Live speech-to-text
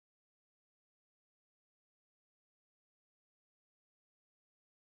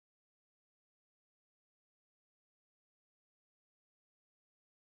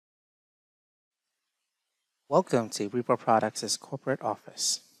Welcome to Repro Products' corporate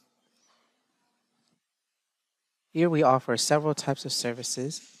office. Here we offer several types of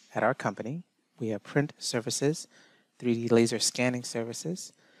services at our company. We have print services, 3D laser scanning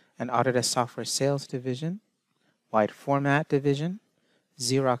services, an Autodesk software sales division, wide format division,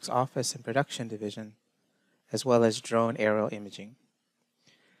 Xerox office and production division, as well as drone aerial imaging.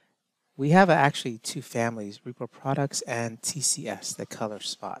 We have actually two families, Repro Products and TCS, the color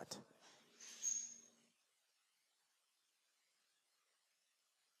spot.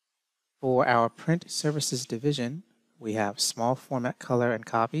 For our print services division, we have small format color and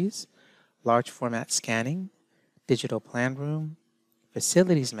copies, large format scanning, digital plan room,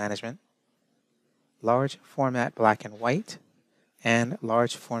 facilities management, large format black and white, and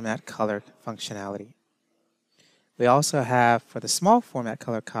large format color functionality. We also have, for the small format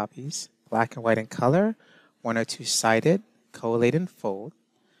color copies, black and white and color, 1 or 2 sided, collate and fold.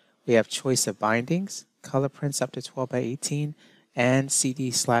 We have choice of bindings, color prints up to 12 by 18, and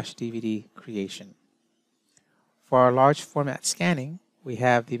CD/DVD creation. For our large format scanning, we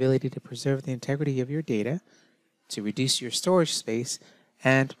have the ability to preserve the integrity of your data, to reduce your storage space,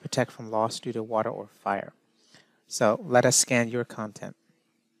 and protect from loss due to water or fire. So let us scan your content.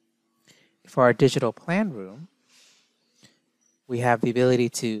 For our digital plan room, we have the ability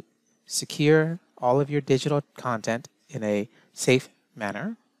to secure all of your digital content in a safe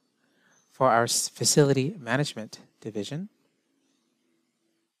manner. For our facility management division,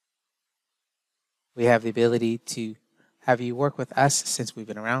 we have the ability to have you work with us since we've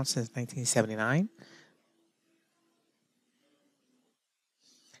been around since 1979.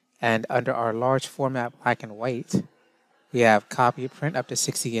 And under our large format black and white, we have copy print up to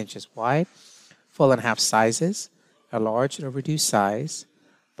 60 inches wide, full and half sizes, a large or reduced size,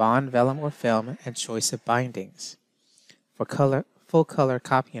 bond, vellum, or film, and choice of bindings. For full color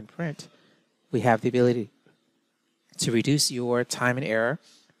copy and print, we have the ability to reduce your time and error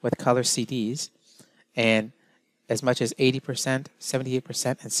with color CDs, and as much as 80%, 78%,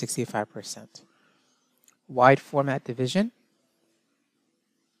 and 65%. Wide format division.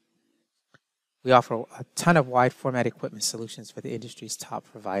 We offer a ton of wide format equipment solutions for the industry's top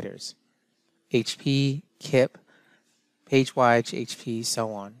providers. HP, KIP, PageWide, HP,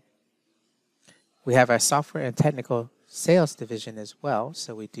 so on. We have our software and technical sales division as well,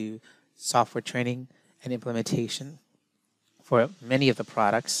 so we do software training and implementation for many of the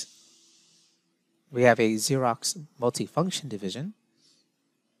products. We have a Xerox multifunction division.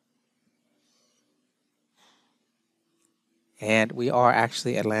 And we are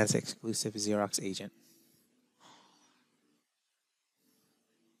actually Atlanta's exclusive Xerox agent.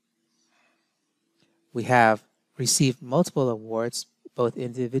 We have received multiple awards, both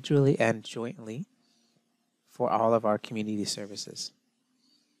individually and jointly, for all of our community services.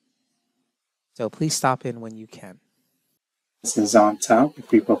 So please stop in when you can. This is on top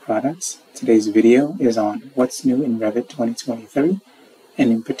with Repro Products. Today's video is on what's new in Revit 2023,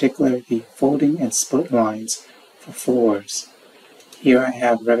 and in particular the folding and split lines for floors. Here I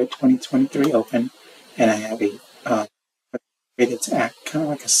have Revit 2023 open, and I have a created to act kind of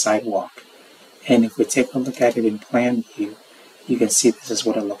like a sidewalk. And if we take a look at it in plan view, you can see this is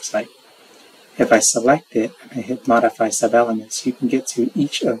what it looks like. If I select it and I hit modify sub-elements, you can get to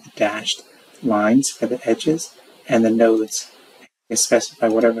each of the dashed lines for the edges and the nodes. You can specify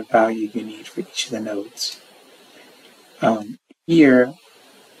whatever value you need for each of the nodes. Here,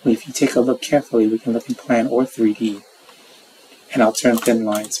 if you take a look carefully, we can look in plan or 3D. And I'll turn thin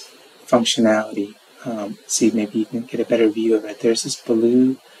lines functionality. See, maybe you can get a better view of it. There's this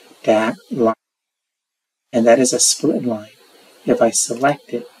blue dot line, and that is a split line. If I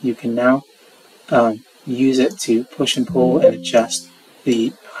select it, you can now use it to push and pull and adjust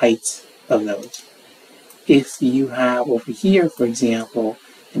the height of those. If you have over here, for example,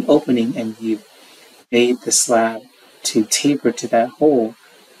 an opening and you've made the slab to taper to that hole,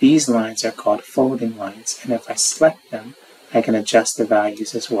 these lines are called folding lines. And if I select them, I can adjust the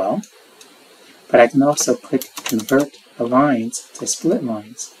values as well. But I can also click convert the lines to split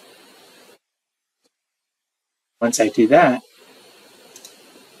lines. Once I do that,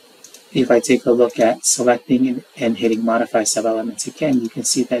 if I take a look at selecting and hitting modify sub-elements again, you can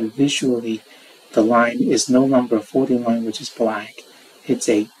see that visually the line is no longer a folding line, which is black. It's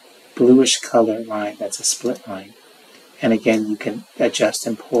a bluish color line that's a split line. And again, you can adjust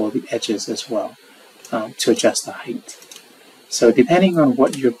and pull the edges as well to adjust the height. So depending on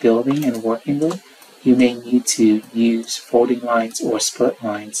what you're building and working with, you may need to use folding lines or split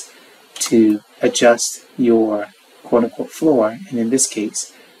lines to adjust your quote-unquote floor. And in this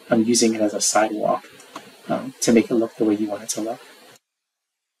case, I'm using it as a sidewalk to make it look the way you want it to look.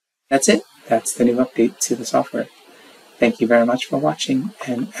 That's it. That's the new update to the software. Thank you very much for watching,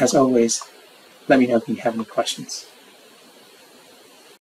 and as always, let me know if you have any questions.